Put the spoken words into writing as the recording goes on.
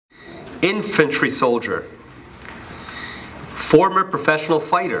infantry soldier, former professional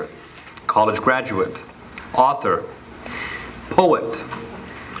fighter, college graduate, author, poet,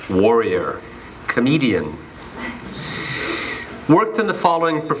 warrior, comedian. Worked in the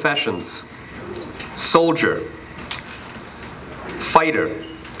following professions: soldier, fighter,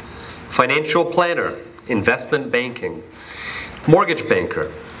 financial planner, investment banking, mortgage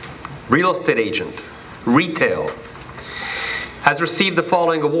banker, real estate agent, retail. Has received the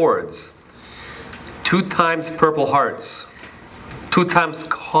following awards: 2 times Purple Hearts, 2 times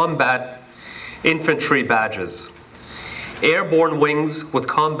Combat Infantry badges, Airborne Wings with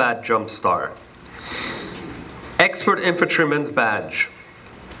Combat Jump Star, Expert Infantryman's Badge,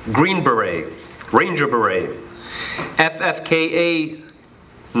 Green Beret, Ranger Beret, FFKA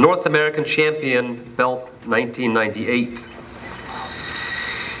North American Champion Belt 1998.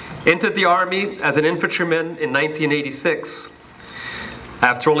 Entered the Army as an infantryman in 1986.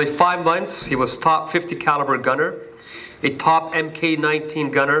 After only 5 months, he was top 50 caliber gunner, a top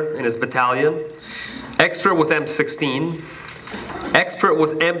MK-19 gunner in his battalion, expert with M16, expert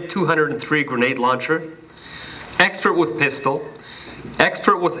with M203 grenade launcher, expert with pistol,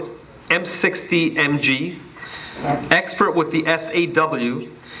 expert with M60 MG, expert with the SAW,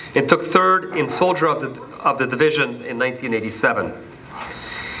 and took 3rd in Soldier of the Division in 1987.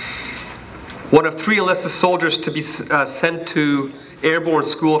 One of 3 enlisted soldiers to be sent to airborne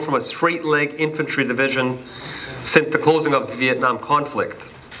school from a straight leg infantry division since the closing of the Vietnam conflict.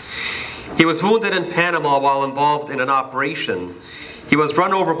 He was wounded in Panama while involved in an operation. He was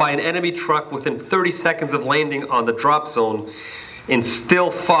run over by an enemy truck within 30 seconds of landing on the drop zone and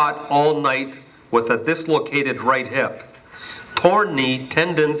still fought all night with a dislocated right hip, torn knee,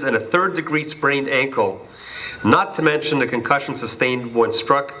 tendons, and a 3rd-degree sprained ankle, not to mention the concussion sustained when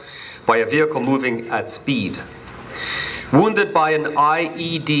struck by a vehicle moving at speed. Wounded by an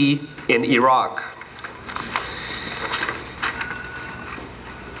IED in Iraq.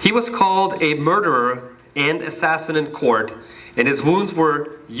 He was called a murderer and assassin in court, and his wounds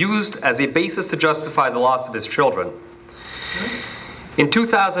were used as a basis to justify the loss of his children. In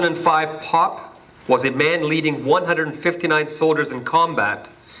 2005, Pop was a man leading 159 soldiers in combat.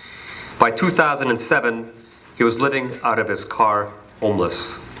 By 2007, he was living out of his car,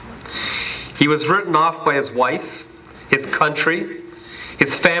 homeless. He was written off by his wife, his country,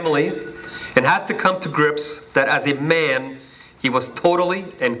 his family, and had to come to grips that as a man, he was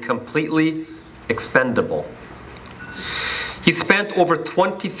totally and completely expendable. He spent over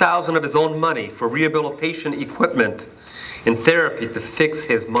 $20,000 of his own money for rehabilitation equipment and therapy to fix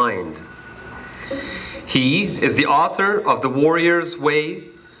his mind. He is the author of The Warrior's Way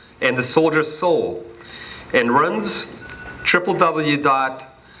and The Soldier's Soul, and runs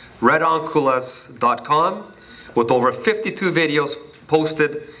www.redonkulas.com with over 52 videos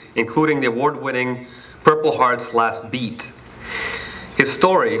posted, including the award-winning Purple Heart's Last Beat. His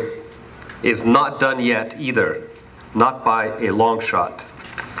story is not done yet either, not by a long shot.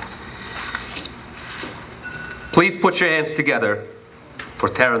 Please put your hands together for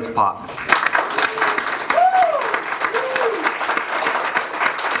Terrence Pop.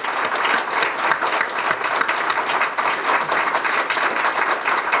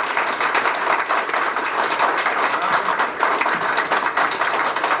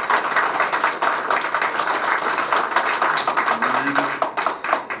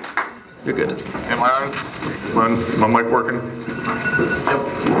 You're good. Am I on? My mic working? Yep.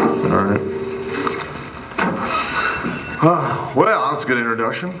 All right. Well, that's a good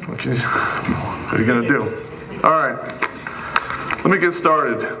introduction. What are you going to do? All right. Let me get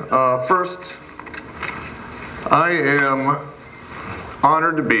started. First, I am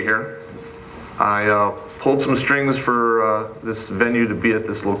honored to be here. I pulled some strings for this venue to be at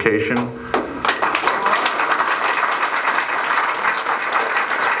this location.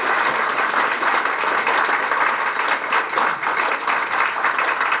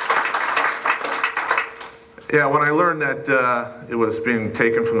 Yeah, when I learned that it was being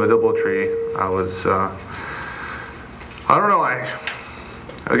taken from the DoubleTree, I was, I don't know, I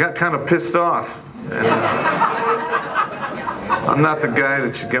got kind of pissed off. And, I'm not the guy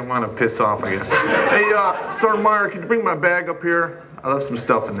that you want to piss off, I guess. Hey, Sergeant Meyer, can you bring my bag up here? I left some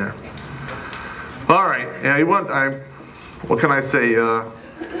stuff in there. All right, yeah, what can I say?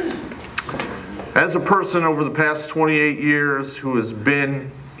 As a person over the past 28 years who has been,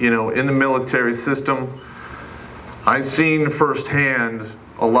 in the military system, I've seen firsthand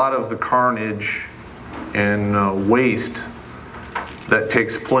a lot of the carnage and waste that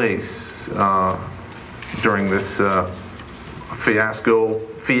takes place during this fiasco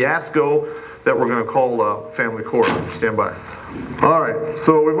that we're going to call family court. Stand by. All right,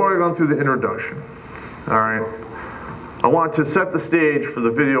 so we've already gone through the introduction. All right, I want to set the stage for the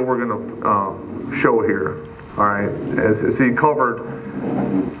video we're going to show here. All right, as he covered,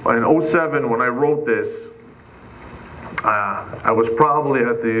 in '07 when I wrote this, I was probably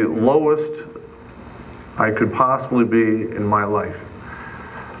at the lowest I could possibly be in my life.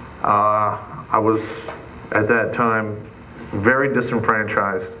 I was, at that time, very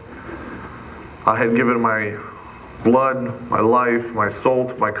disenfranchised. I had given my blood, my life, my soul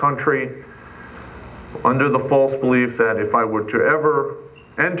to my country under the false belief that if I were to ever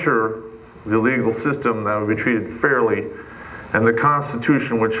enter the legal system, that I would be treated fairly, and the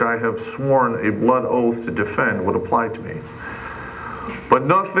Constitution, which I have sworn a blood oath to defend, would apply to me. But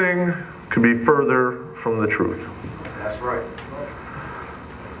nothing could be further from the truth. That's right.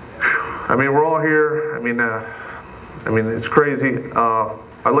 I mean, we're all here. I mean, it's crazy.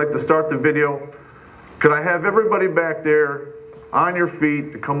 I'd like to start the video. Could I have everybody back there on your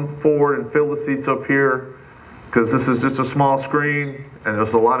feet to come forward and fill the seats up here? Because this is just a small screen and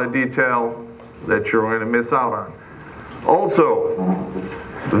there's a lot of detail that you're going to miss out on. Also,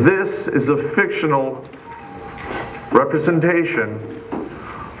 this is a fictional representation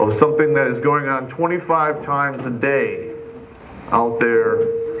of something that is going on 25 times a day out there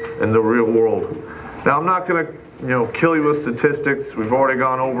in the real world. Now, I'm not going to, kill you with statistics. We've already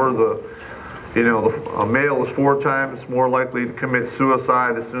gone over a male is 4 times more likely to commit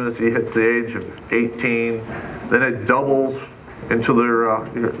suicide as soon as he hits the age of 18. Then it doubles into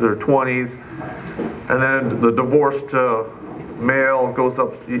their 20s, and then the divorced male goes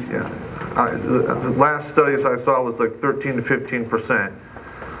up. The last studies I saw was like 13 to 15%.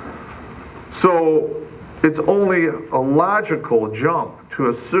 So it's only a logical jump to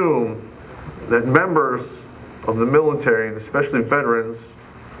assume that members of the military, and especially veterans,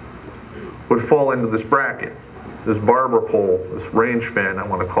 would fall into this bracket, this barber pole, this range fan, I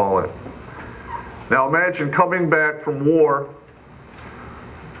want to call it. Now imagine coming back from war,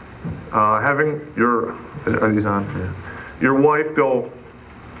 having your, are these on? Yeah. Your wife go,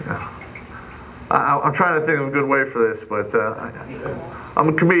 I'm trying to think of a good way for this, but I'm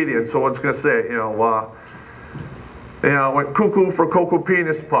a comedian, so what's going to say, went cuckoo for Cocoa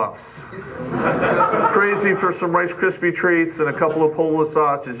Penis Puffs. Crazy for some Rice Krispie treats and a couple of Polish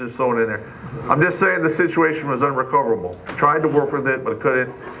sausages thrown in there. I'm just saying the situation was unrecoverable. Tried to work with it, but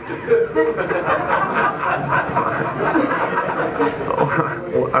couldn't.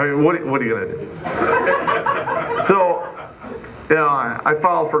 I mean, what are you going to do? So, I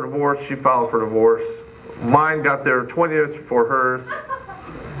filed for divorce. She filed for divorce. Mine got there 20 years before hers,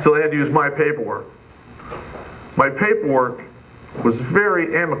 so they had to use my paperwork. My paperwork was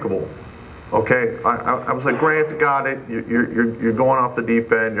very amicable. Okay, I was like, Grant, got it. You're going off the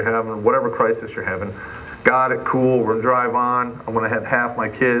deep end. You're having whatever crisis you're having. Got it, cool. We're gonna drive on. I'm gonna have half my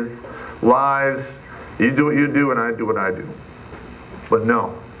kids' lives. You do what you do, and I do what I do. But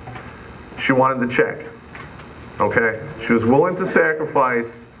no, she wanted the check. Okay, she was willing to sacrifice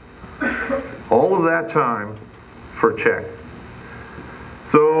all of that time for a check.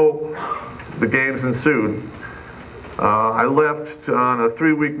 So the games ensued. I left on a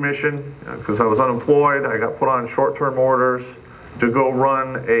 3-week mission because I was unemployed. I got put on short-term orders to go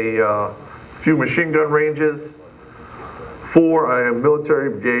run a few machine gun ranges for a military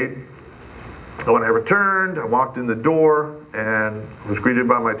brigade. And when I returned, I walked in the door and was greeted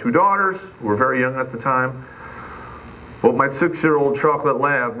by my 2 daughters, who were very young at the time. But my 6-year-old chocolate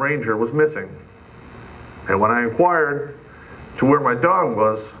lab Ranger was missing. And when I inquired to where my dog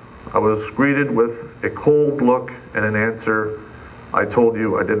was, I was greeted with a cold look and an answer, I told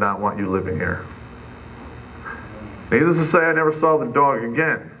you I did not want you living here. Needless to say, I never saw the dog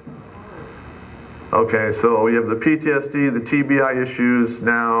again. Okay, so you have the PTSD, the TBI issues,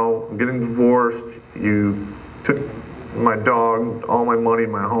 now I'm getting divorced, you took my dog, all my money,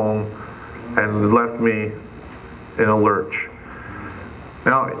 my home, and left me in a lurch.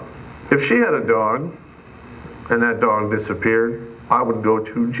 Now, if she had a dog, and that dog disappeared, I would go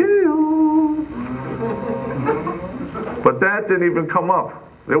to jail. But that didn't even come up.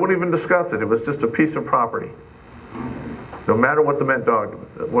 They wouldn't even discuss it. It was just a piece of property. No matter what the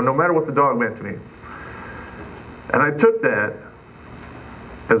dog meant to me. And I took that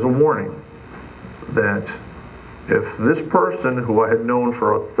as a warning that if this person who I had known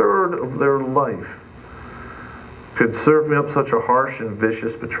for 1/3 of their life could serve me up such a harsh and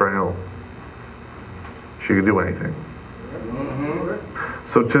vicious betrayal, she could do anything.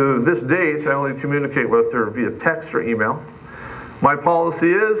 So to this date, I only communicate with her via text or email. My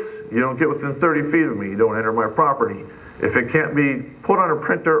policy is, you don't get within 30 feet of me, you don't enter my property. If it can't be put on a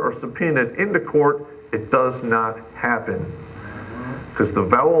printer or subpoenaed into court, it does not happen. because the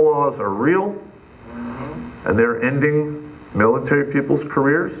VAWA laws are real, and they're ending military people's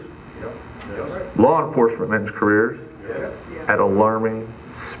careers, law enforcement men's careers, at alarming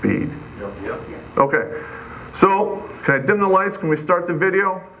speed. Okay, so can I dim the lights? Can we start the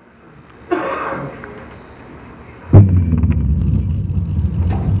video?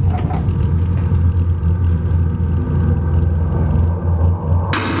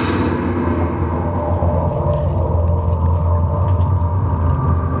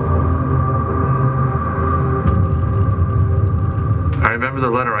 I remember the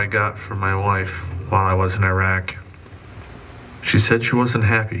letter I got from my wife while I was in Iraq. She said she wasn't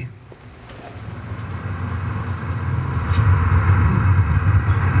happy.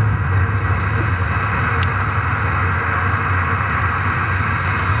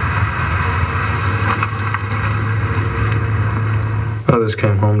 Others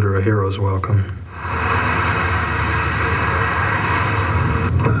came home to a hero's welcome.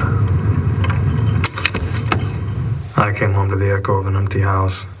 I came home to the echo of an empty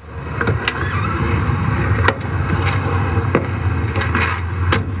house.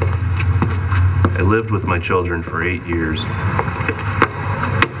 I lived with my children for 8 years.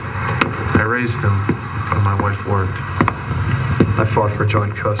 I raised them when my wife worked. I fought for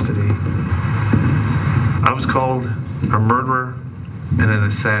joint custody. I was called a murderer and an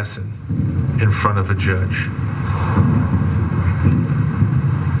assassin in front of a judge.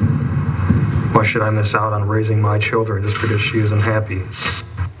 Why should I miss out on raising my children just because she isn't happy?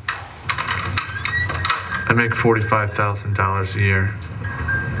 I make $45,000 a year.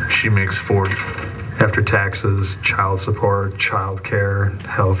 She makes 40. After taxes, child support, child care,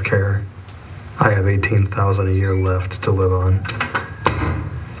 health care, I have $18,000 a year left to live on.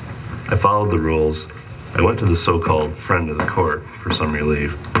 I followed the rules. I went to the so-called friend of the court for some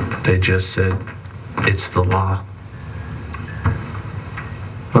relief. They just said, it's the law.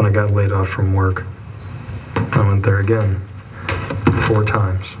 When I got laid off from work, I went there again, 4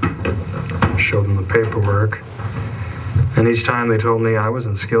 times. Showed them the paperwork, and each time they told me I was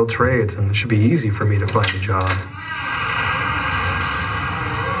in skilled trades and it should be easy for me to find a job.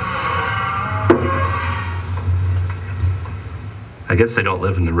 I guess they don't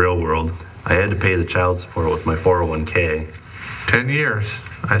live in the real world. I had to pay the child support with my 401k. 10 years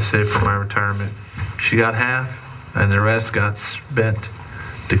I saved for my retirement. She got half, and the rest got spent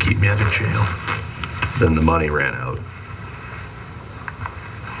to keep me out of jail. Then the money ran out.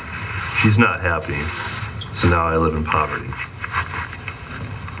 She's not happy, so now I live in poverty.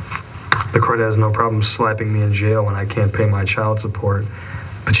 The court has no problem slapping me in jail when I can't pay my child support,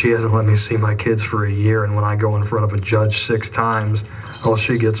 but she hasn't let me see my kids for a year, and when I go in front of a judge 6 times, all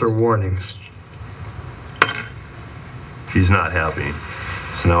she gets are warnings. She's not happy,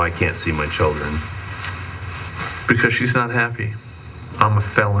 so now I can't see my children. Because she's not happy, I'm a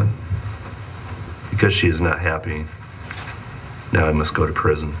felon. Because she is not happy, now I must go to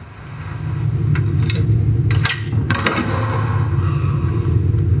prison.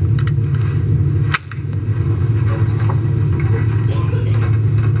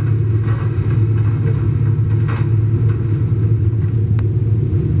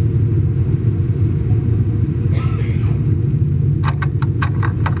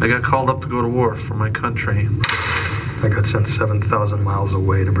 I got called up to go to war for my country. I got sent 7,000 miles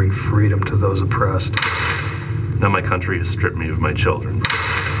away to bring freedom to those oppressed. Now my country has stripped me of my children.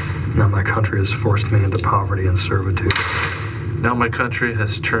 Now my country has forced me into poverty and servitude. Now my country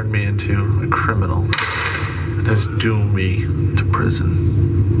has turned me into a criminal and has doomed me to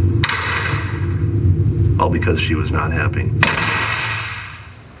prison. All because she was not happy.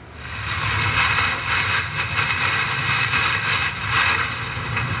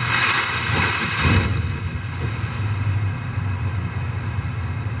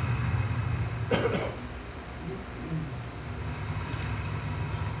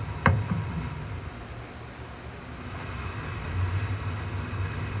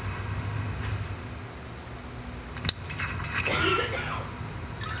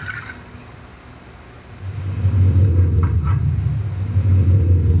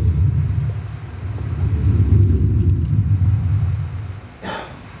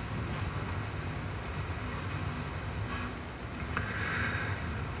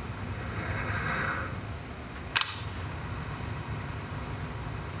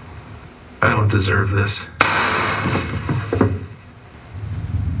 I don't deserve this.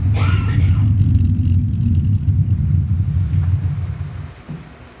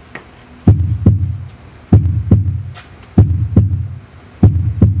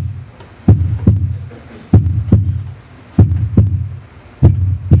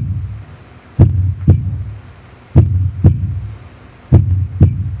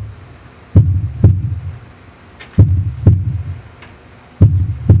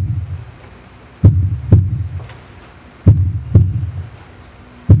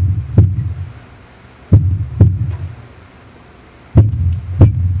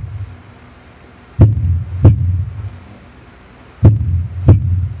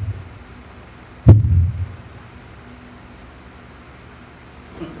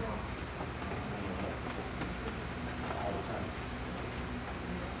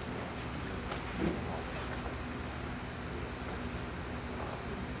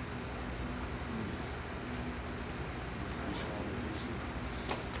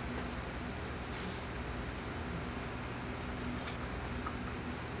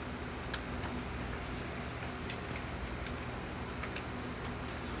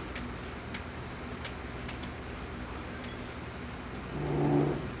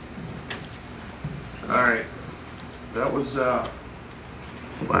 was, I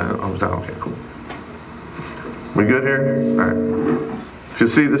was down, okay, cool. We good here? All right. If you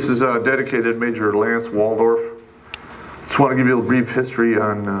see, this is dedicated Major Lance Waldorf. Just want to give you a brief history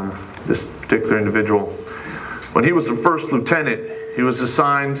on this particular individual. When he was the first lieutenant, he was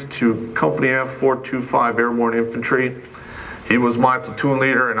assigned to Company F 425 Airborne Infantry. He was my platoon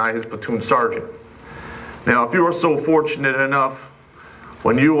leader and I his platoon sergeant. Now, if you are so fortunate enough,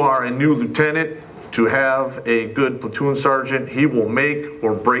 when you are a new lieutenant, to have a good platoon sergeant, he will make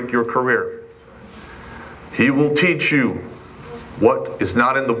or break your career. He will teach you what is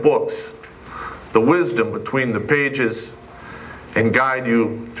not in the books, the wisdom between the pages, and guide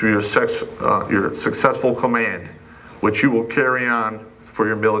you through your successful command, which you will carry on for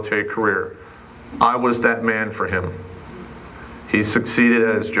your military career. I was that man for him. He succeeded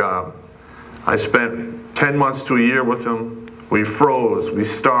at his job. I spent 10 months to a year with him. We froze, we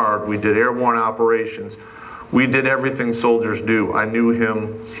starved, we did airborne operations. We did everything soldiers do. I knew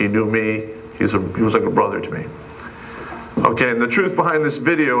him, he knew me. He was like a brother to me. Okay, and the truth behind this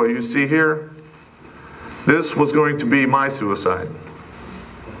video you see here, this was going to be my suicide.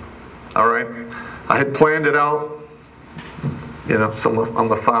 All right, I had planned it out. You know, I'm a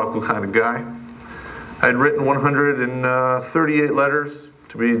methodical kind of guy. I had written 138 letters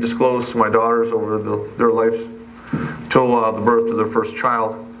to be disclosed to my daughters over their lives till the birth of their first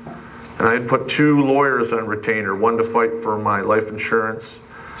child. And I had put 2 lawyers on retainer, one to fight for my life insurance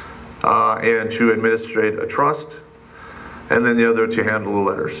and to administrate a trust, and then the other to handle the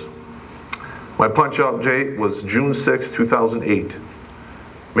letters. My punch-out date was June 6, 2008.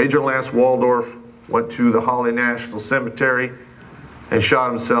 Major Lance Waldorf went to the Holly National Cemetery and shot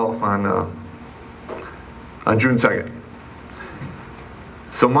himself on June 2nd.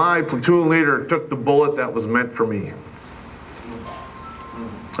 So my platoon leader took the bullet that was meant for me.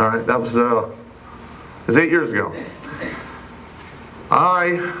 All right, that was it was 8 years ago.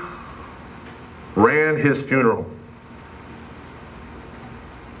 I ran his funeral.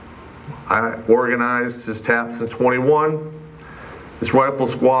 I organized his taps in 21, his rifle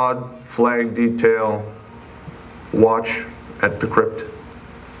squad, flag detail, watch at the crypt.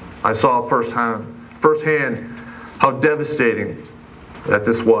 I saw firsthand how devastating that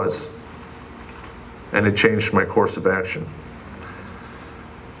this was, and it changed my course of action.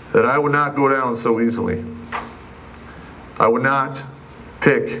 That I would not go down so easily. I would not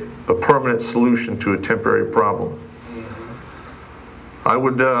pick a permanent solution to a temporary problem. I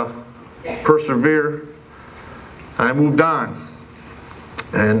would persevere, and I moved on.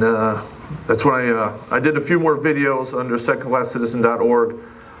 And that's when I did a few more videos under secondclasscitizen.org,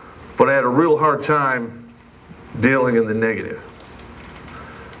 but I had a real hard time dealing in the negative.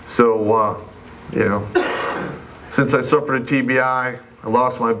 So, you know, since I suffered a TBI, I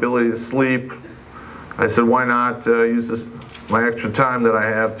lost my ability to sleep. I said, why not use my extra time that I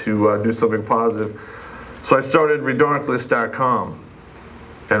have to do something positive? So I started Redonkulous.com.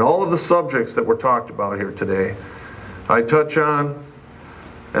 And all of the subjects that were talked about here today, I touch on,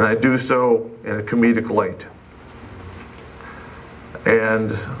 and I do so in a comedic light.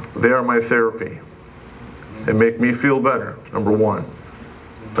 And they are my therapy. They make me feel better, number one.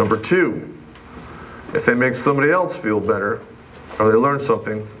 Number two, if they make somebody else feel better, or they learn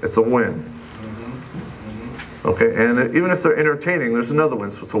something, it's a win. Okay, and even if they're entertaining, there's another win,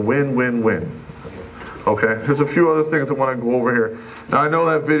 so it's a win-win-win. Okay, there's a few other things I want to go over here. Now I know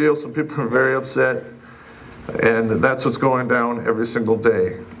that video, some people are very upset, and that's what's going down every single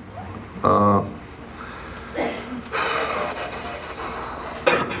day. I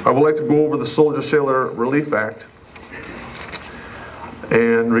would like to go over the Soldier Sailor Relief Act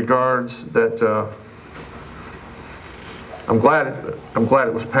in regards that I'm glad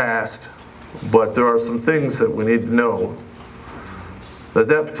it was passed, but there are some things that we need to know. That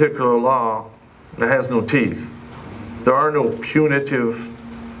particular law has no teeth. There are no punitive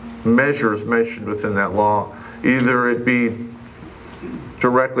measures mentioned within that law, either it be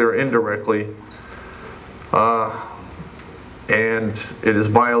directly or indirectly, and it is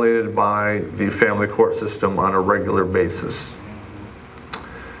violated by the family court system on a regular basis.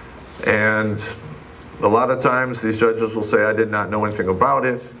 And a lot of times these judges will say, I did not know anything about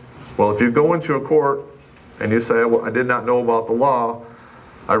it. Well, if you go into a court and you say, well, I did not know about the law,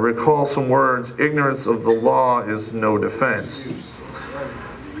 I recall some words, ignorance of the law is no defense.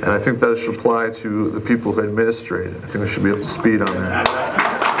 And I think that should apply to the people who administrate it. I think we should be up to speed on that.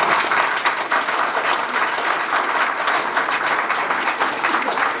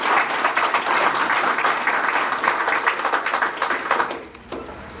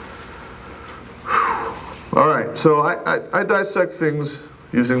 All right, so I dissect things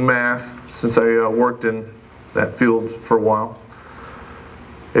using math since I worked in that field for a while.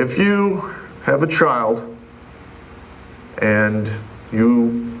 If you have a child and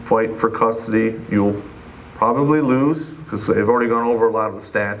you fight for custody, you'll probably lose because they've already gone over a lot of the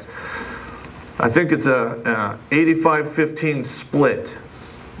stats. I think it's a 85-15 split,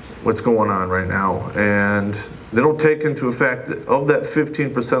 what's going on right now. And they don't take into effect that of that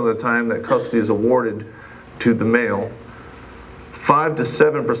 15% of the time that custody is awarded to the male, 5 to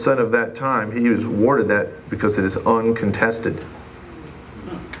 7% of that time he is awarded that because it is uncontested.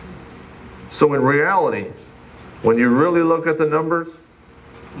 So in reality, when you really look at the numbers,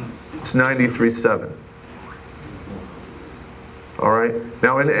 it's 93-7. All right?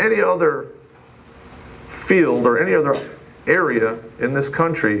 Now in any other field or any other area in this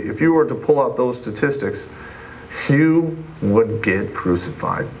country, if you were to pull out those statistics, you would get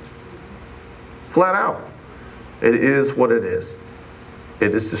crucified. Flat out. It is what it is.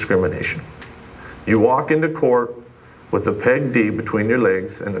 It is discrimination. You walk into court with a peg D between your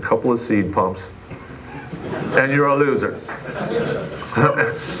legs and a couple of seed pumps, and you're a loser.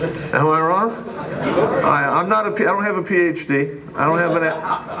 Am I wrong? I don't have a PhD. I don't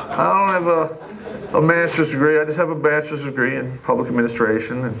have a master's degree. I just have a bachelor's degree in public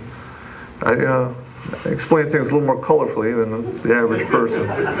administration, and I explain things a little more colorfully than the average person.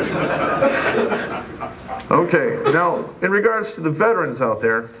 Okay, now in regards to the veterans out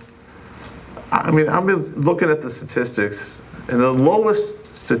there, I've been looking at the statistics, and the lowest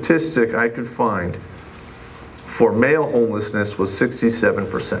statistic I could find for male homelessness was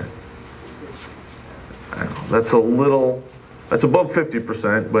 67%. I know, that's above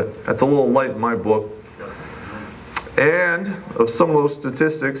 50%, but that's a little light in my book. And of some of those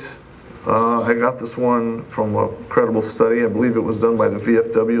statistics, I got this one from a credible study. I believe it was done by the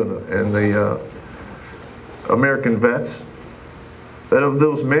VFW and the American Vets, that of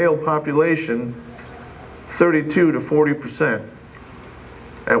those male population, 32 to 40%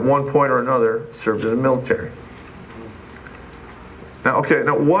 at one point or another served in the military. Now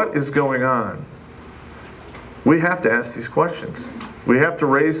what is going on? We have to ask these questions. We have to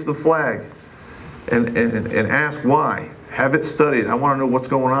raise the flag and ask why. Have it studied. I want to know what's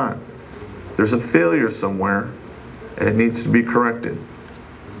going on. There's a failure somewhere, and it needs to be corrected.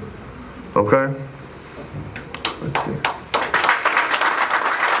 Okay? Let's see.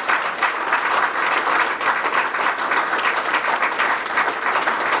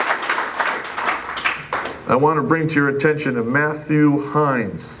 I want to bring to your attention of Matthew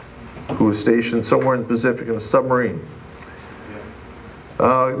Hines, who was stationed somewhere in the Pacific in a submarine.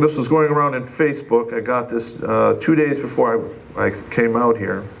 This was going around in Facebook. I got this 2 days before I came out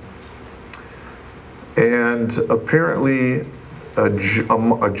here. And apparently a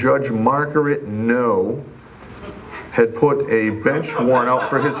Judge Margaret No had put a bench warrant out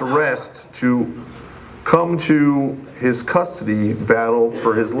for his arrest to come to his custody battle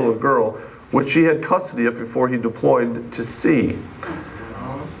for his little girl, which he had custody of before he deployed to sea.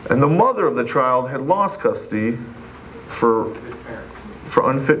 And the mother of the child had lost custody for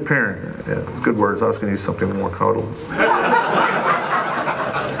unfit parenting. Yeah, good words. I was going to use something more cuddle.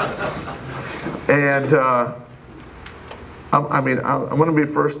 And I'm going to be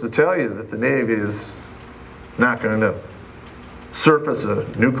first to tell you that the Navy is not going to surface a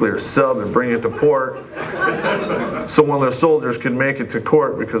nuclear sub and bring it to port so one of their soldiers can make it to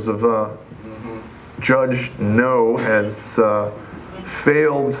court because of Judge No has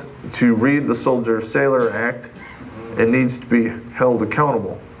failed to read the Soldier-Sailor Act and needs to be held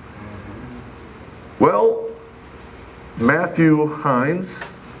accountable. Well, Matthew Hines,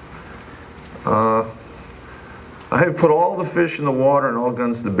 I have put all the fish in the water and all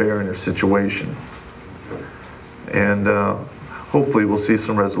guns to bear in your situation. And hopefully we'll see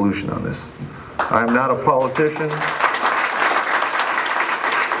some resolution on this. I am not a politician.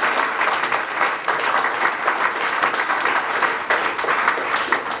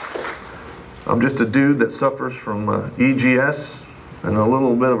 I'm just a dude that suffers from EGS and a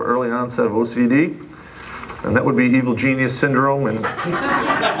little bit of early onset of OCD. And that would be evil genius syndrome and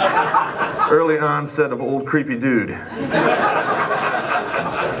early onset of old creepy dude.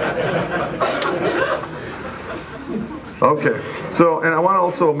 Okay, so, and I want to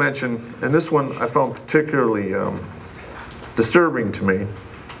also mention, and this one I found particularly disturbing to me,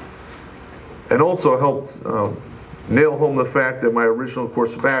 and also helped nail home the fact that my original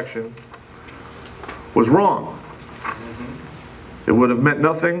course of action was wrong. It would have meant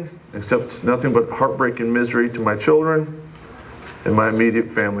nothing except nothing but heartbreak and misery to my children and my immediate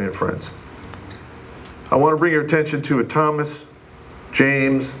family and friends. I want to bring your attention to a Thomas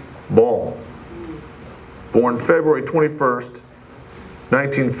James Ball, born February 21st,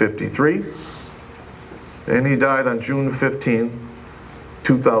 1953. and he died on June 15,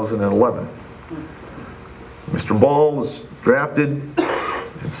 2011. Mr. Ball was drafted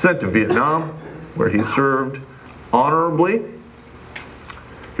and sent to Vietnam, where he served honorably.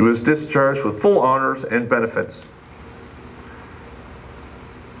 He was discharged with full honors and benefits.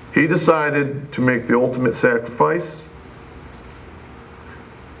 He decided to make the ultimate sacrifice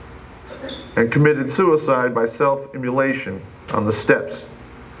and committed suicide by self-immolation on the steps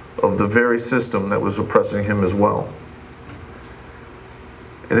of the very system that was oppressing him as well.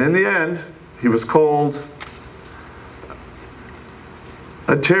 And in the end, he was called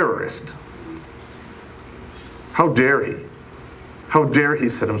a terrorist. How dare he? How dare he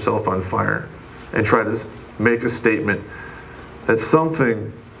set himself on fire and try to make a statement that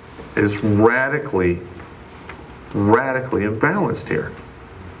something is radically imbalanced here.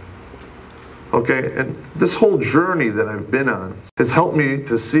 Okay, and this whole journey that I've been on has helped me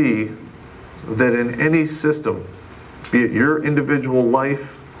to see that in any system, be it your individual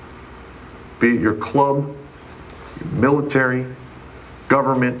life, be it your club, your military,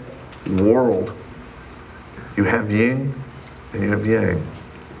 government, world, you have yin and you have yang.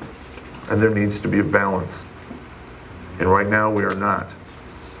 And there needs to be a balance. And right now we are not.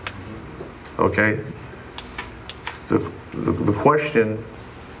 Okay? The question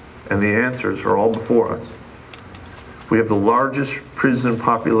and the answers are all before us. We have the largest prison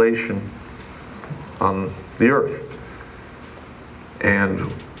population on the earth.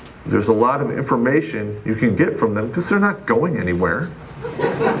 And there's a lot of information you can get from them because they're not going anywhere.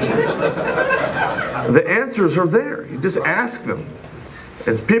 The answers are there. You just ask them.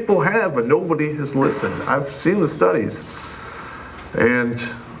 As people have, but nobody has listened. I've seen the studies, and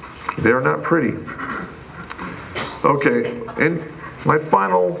they're not pretty. Okay, and my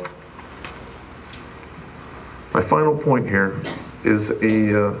final point here is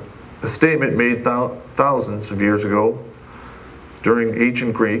a statement made thousands of years ago during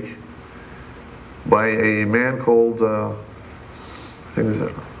ancient Greek by a man called, I think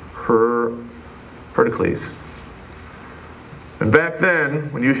it's Pericles. And back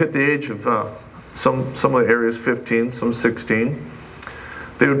then, when you hit the age of some of the areas 15, some 16,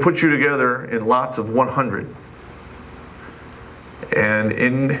 they would put you together in lots of 100. And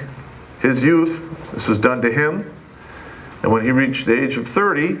in his youth, this was done to him. And when he reached the age of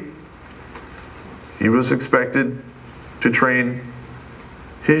 30, he was expected to train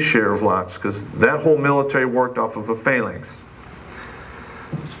his share of lots, because that whole military worked off of a phalanx.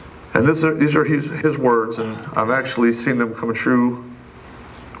 And these are his words, and I've actually seen them come true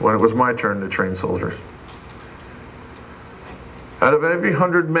when it was my turn to train soldiers. Out of every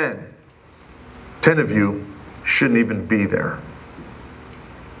 100 men, 10 of you shouldn't even be there.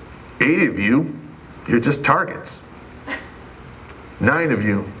 8 of you, you're just targets. 9 of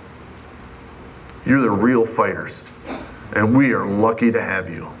you, you're the real fighters, and we are lucky to have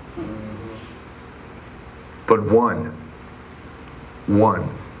you. But one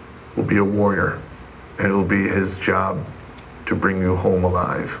will be a warrior, and it'll be his job to bring you home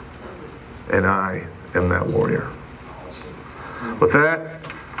alive. And I am that warrior. With that,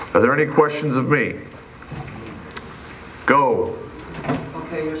 are there any questions of me? Go.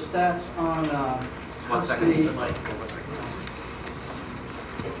 Okay, your stats on custody.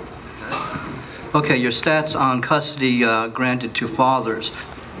 Okay, your stats on custody granted to fathers.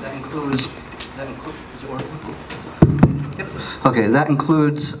 That includes. Okay, that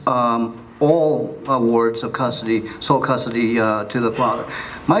includes all awards of custody, sole custody to the father.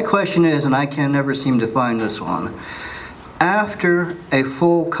 My question is, and I can never seem to find this one, after a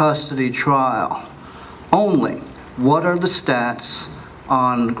full custody trial only, what are the stats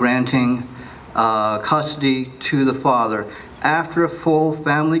on granting custody to the father after a full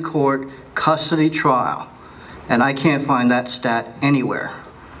family court custody trial? And I can't find that stat anywhere.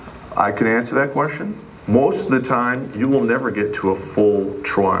 I can answer that question. Most of the time, you will never get to a full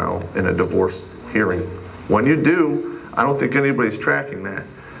trial in a divorce hearing. When you do, I don't think anybody's tracking that.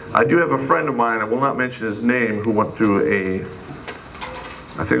 I do have a friend of mine, I will not mention his name, who went through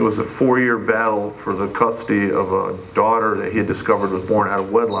I think it was a 4-year battle for the custody of a daughter that he had discovered was born out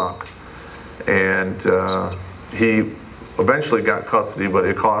of wedlock. And he eventually got custody, but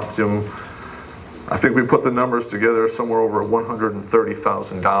it cost him, I think we put the numbers together, somewhere over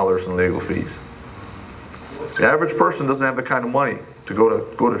 $130,000 in legal fees. The average person doesn't have the kind of money to go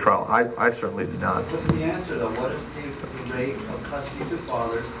to trial. I certainly did not. What's the answer though? What is the rate of custody to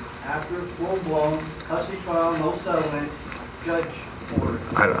fathers after a full-blown custody trial, no settlement, judge order?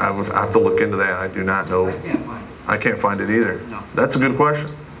 I would have to look into that. I do not know. I can't find it. I can't find it either. No. That's a good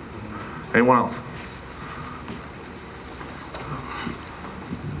question. Anyone else?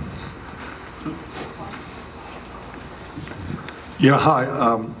 Yeah, hi.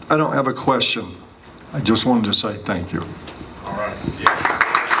 I don't have a question. I just wanted to say thank you. All right.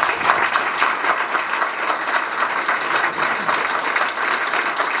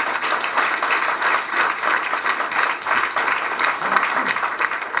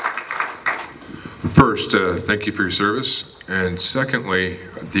 First, thank you for your service. And secondly,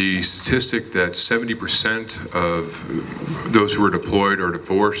 the statistic that 70% of those who are deployed are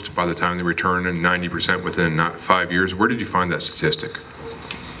divorced by the time they return and 90% within not 5 years. Where did you find that statistic?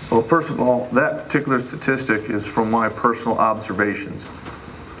 Well, first of all, that particular statistic is from my personal observations.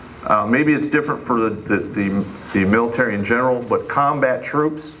 Maybe it's different for the military in general, but combat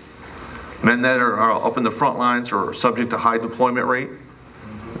troops, men that are up in the front lines or subject to high deployment rate,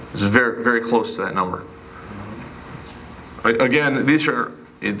 is very, very close to that number. Again, these are,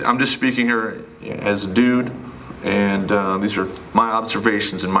 I'm just speaking here as a dude, and these are my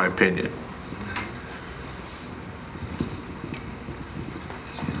observations in my opinion.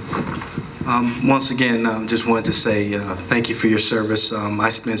 Once again, just wanted to say thank you for your service. I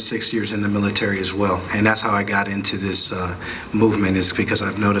spent 6 years in the military as well, and that's how I got into this movement, is because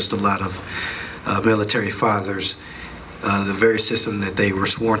I've noticed a lot of military fathers, the very system that they were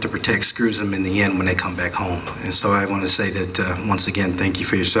sworn to protect screws them in the end when they come back home. And so I want to say that, once again, thank you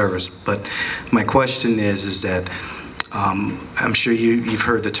for your service. But my question is that I'm sure you've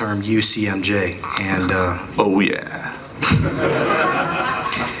heard the term UCMJ, and oh yeah.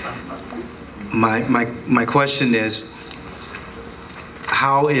 My question is,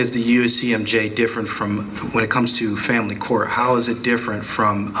 how is the UCMJ different from, when it comes to family court, how is it different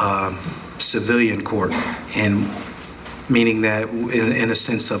from civilian court? And meaning that in a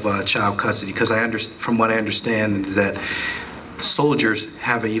sense of child custody, because from what I understand is that soldiers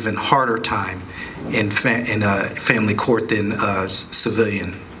have an even harder time in family court than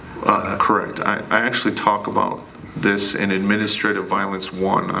civilian. Correct. I actually talk about this in Administrative Violence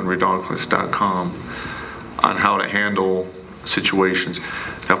 1 on redonkulous.com on how to handle situations.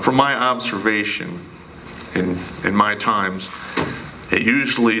 Now, from my observation in my times, it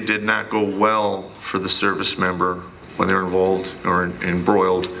usually did not go well for the service member when they're involved or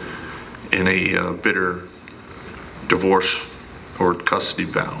embroiled in a bitter divorce or custody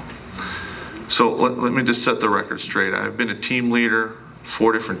battle. So let me just set the record straight. I've been a team leader,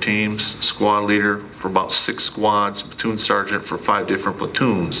 4 different teams, squad leader for about 6 squads, platoon sergeant for 5 different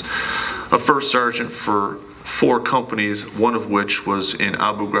platoons, a first sergeant for 4 companies, one of which was in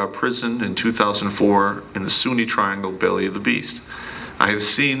Abu Ghraib prison in 2004 in the Sunni Triangle, belly of the beast. I have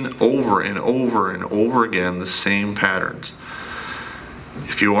seen over and over and over again the same patterns.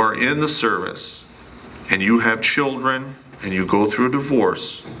 If you are in the service and you have children and you go through a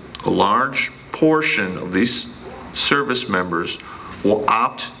divorce, a large portion of these service members will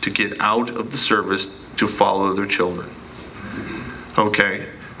opt to get out of the service to follow their children. Okay,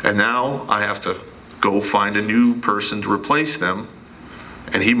 and now I have to go find a new person to replace them,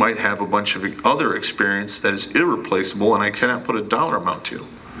 and he might have a bunch of other experience that is irreplaceable and I cannot put a dollar amount to.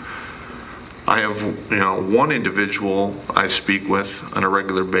 I have, one individual I speak with on a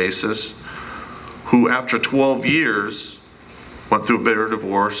regular basis who after 12 years went through a bitter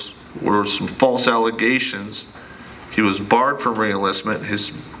divorce, were some false allegations. He was barred from re-enlistment.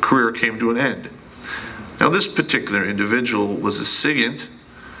 His career came to an end. Now, this particular individual was a SIGINT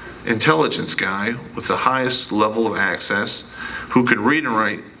intelligence guy with the highest level of access, who could read and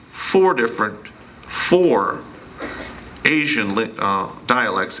write 4 Asian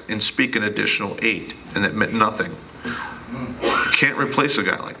dialects and speak an additional 8, and that meant nothing. You can't replace a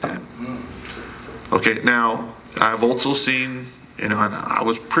guy like that. Okay, now, I've also seen, and I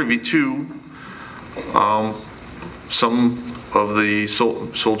was privy to some of the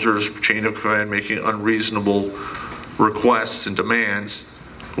soldiers' chain of command making unreasonable requests and demands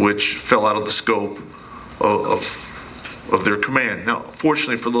which fell out of the scope of their command. Now,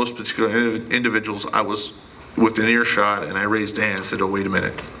 fortunately for those particular individuals, I was within earshot and I raised a hand and said, oh, wait a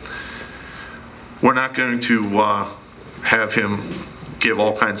minute. We're not going to have him give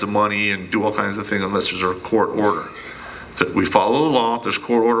all kinds of money and do all kinds of things unless there's a court order. We follow the law. If there's a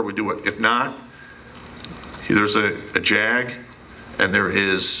court order, we do it. If not, there's a JAG, and there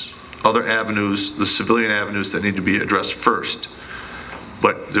is other avenues, the civilian avenues, that need to be addressed first.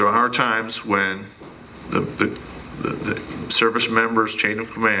 But there are times when the service member's chain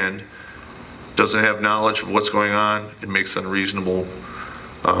of command doesn't have knowledge of what's going on and makes unreasonable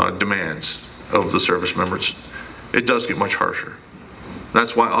demands of the service members. It does get much harsher.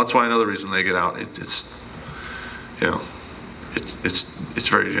 That's why another reason they get out. It's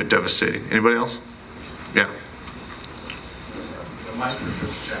very devastating. Anybody else? Yeah.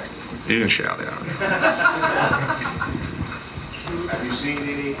 You can shout out. Have you seen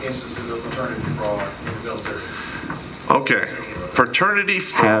any instances of paternity fraud in the military? Okay, paternity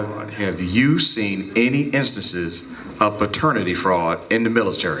fraud. Have you seen any instances of paternity fraud in the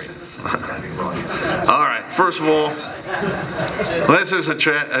military? All right, first of all, let's just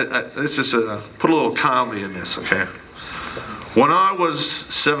put a little comedy in this, okay? When I was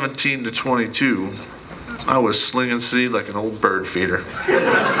 17 to 22, I was slinging seed like an old bird feeder.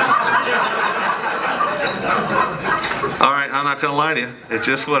 All right, I'm not gonna lie to you. It's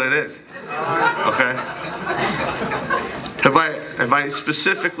just what it is. Okay? Have I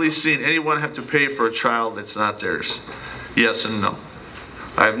specifically seen anyone have to pay for a child that's not theirs? Yes and no.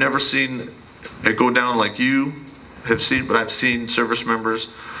 I have never seen it go down like you have seen, but I've seen service members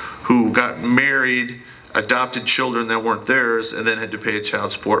who got married, adopted children that weren't theirs, and then had to pay a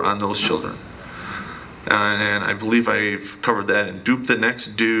child support on those children. And I believe I've covered that in Dupe the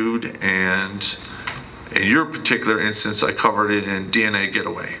Next Dude, and in your particular instance, I covered it in DNA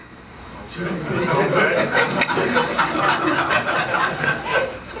Getaway.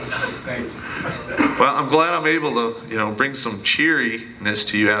 Well, I'm glad I'm able to, bring some cheeriness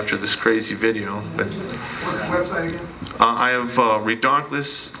to you after this crazy video. But what's the website again? I have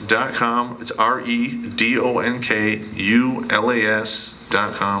redonkulous.com. It's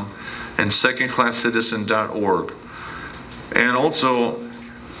REDONKULAS.com, and secondclasscitizen.org. And also,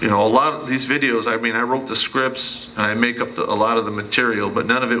 a lot of these videos, I wrote the scripts and I make up a lot of the material, but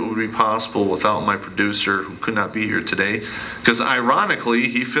none of it would be possible without my producer, who could not be here today, because ironically,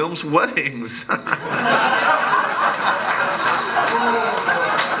 he films weddings.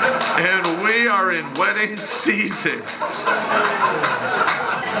 And we are in wedding season.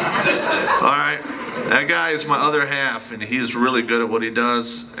 All right. That guy is my other half, and he is really good at what he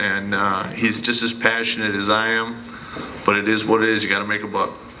does, and he's just as passionate as I am, but it is what it is. You got to make a buck.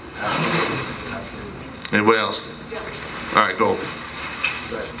 Anybody else? All right, go.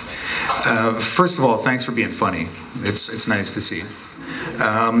 First of all, thanks for being funny. It's nice to see.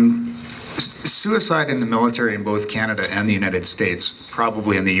 Suicide in the military in both Canada and the United States,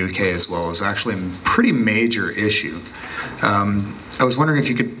 probably in the UK as well, is actually a pretty major issue. I was wondering if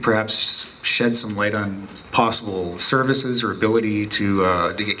you could perhaps shed some light on possible services or ability to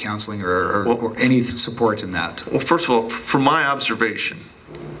get counseling or any support in that. Well, first of all, from my observation,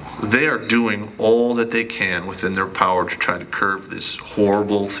 they are doing all that they can within their power to try to curb this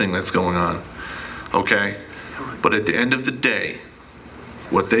horrible thing that's going on. Okay? But at the end of the day,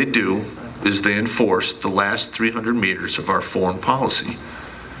 what they do is they enforce the last 300 meters of our foreign policy.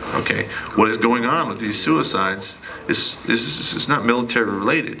 Okay? What is going on with these suicides is not military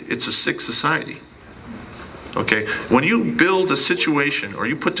related. It's a sick society. Okay? When you build a situation or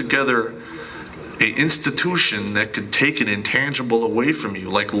you put together an institution that could take an intangible away from you,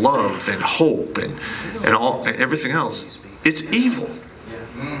 like love and hope and everything else, it's evil.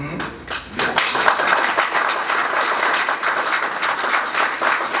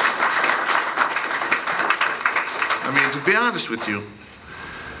 To be honest with you,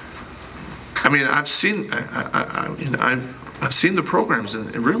 I've seen I've seen the programs,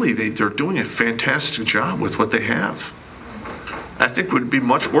 and really they're doing a fantastic job with what they have. I think it would be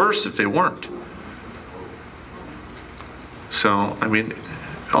much worse if they weren't. So,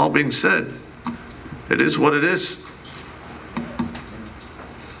 all being said, it is what it is.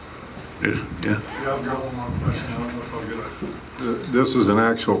 Yeah. This is an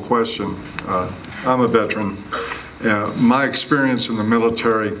actual question. I'm a veteran. My experience in the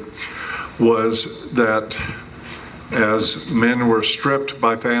military was that as men were stripped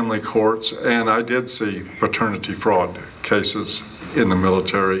by family courts, and I did see paternity fraud cases in the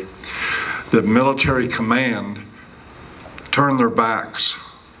military, the military command turned their backs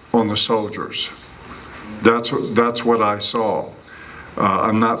on the soldiers. That's what I saw.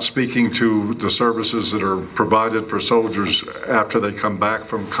 I'm not speaking to the services that are provided for soldiers after they come back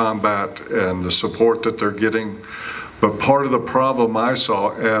from combat and the support that they're getting. But part of the problem I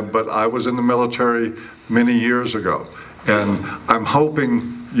saw, but I was in the military many years ago, and I'm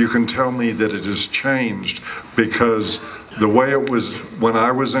hoping you can tell me that it has changed, because the way it was when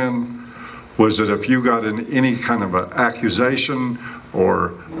I was in was that if you got in any kind of an accusation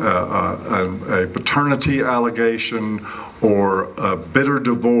or a paternity allegation or a bitter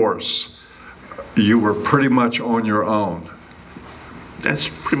divorce, you were pretty much on your own. That's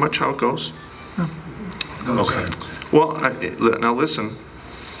pretty much how it goes. Okay. Well, now listen,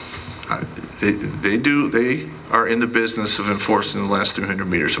 they are in the business of enforcing the last 300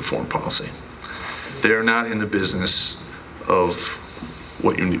 meters of foreign policy. They are not in the business of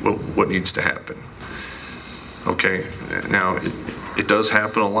what needs to happen. Okay, now it does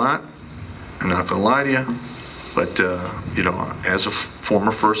happen a lot. I'm not gonna lie to you. But, you know, as a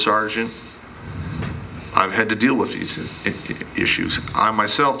former first sergeant, I've had to deal with these issues. I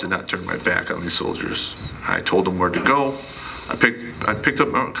myself did not turn my back on these soldiers. I told them where to go. I picked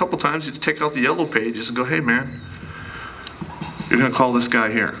up a couple times to take out the yellow pages and go, hey man, you're gonna call this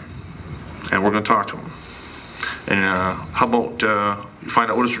guy here and we're gonna talk to him. And how about you find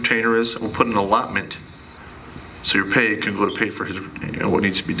out what his retainer is, and we'll put an allotment so your pay can go to pay for his, you know, what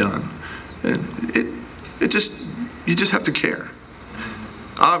needs to be done. And you just have to care.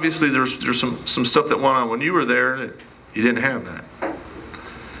 Obviously, there's some stuff that went on when you were there that you didn't have that.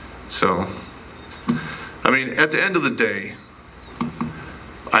 So, I mean, at the end of the day,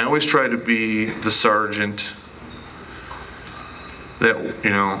 I always try to be the sergeant that, you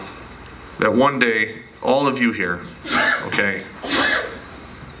know, that one day, all of you here, okay,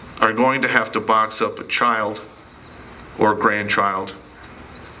 are going to have to box up a child or a grandchild,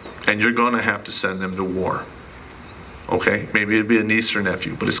 and you're going to have to send them to war. Okay, maybe it'll be a niece or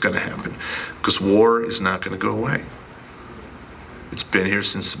nephew, but it's going to happen because war is not going to go away. It's been here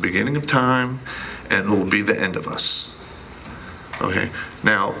since the beginning of time, and it will be the end of us. Okay,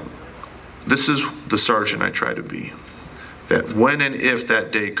 now, this is the sergeant I try to be. That when and if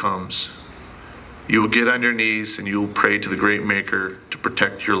that day comes, you will get on your knees and you will pray to the great Maker to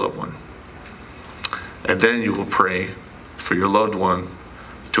protect your loved one. And then you will pray for your loved one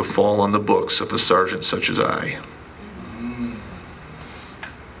to fall on the books of a sergeant such as I.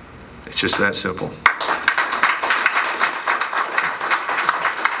 It's just that simple.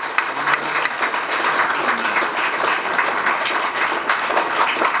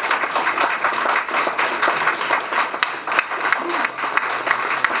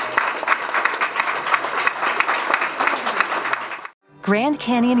 Grand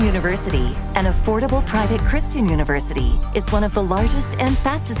Canyon University, an affordable private Christian university, is one of the largest and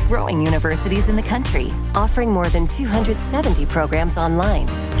fastest growing universities in the country, offering more than 270 programs online.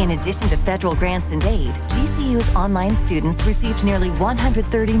 In addition to federal grants and aid, GCU's online students received nearly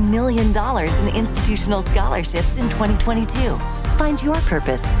 $130 million in institutional scholarships in 2022. Find your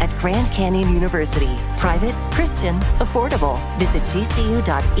purpose at Grand Canyon University. Private, Christian, affordable. Visit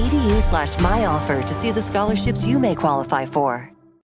gcu.edu/myoffer to see the scholarships you may qualify for.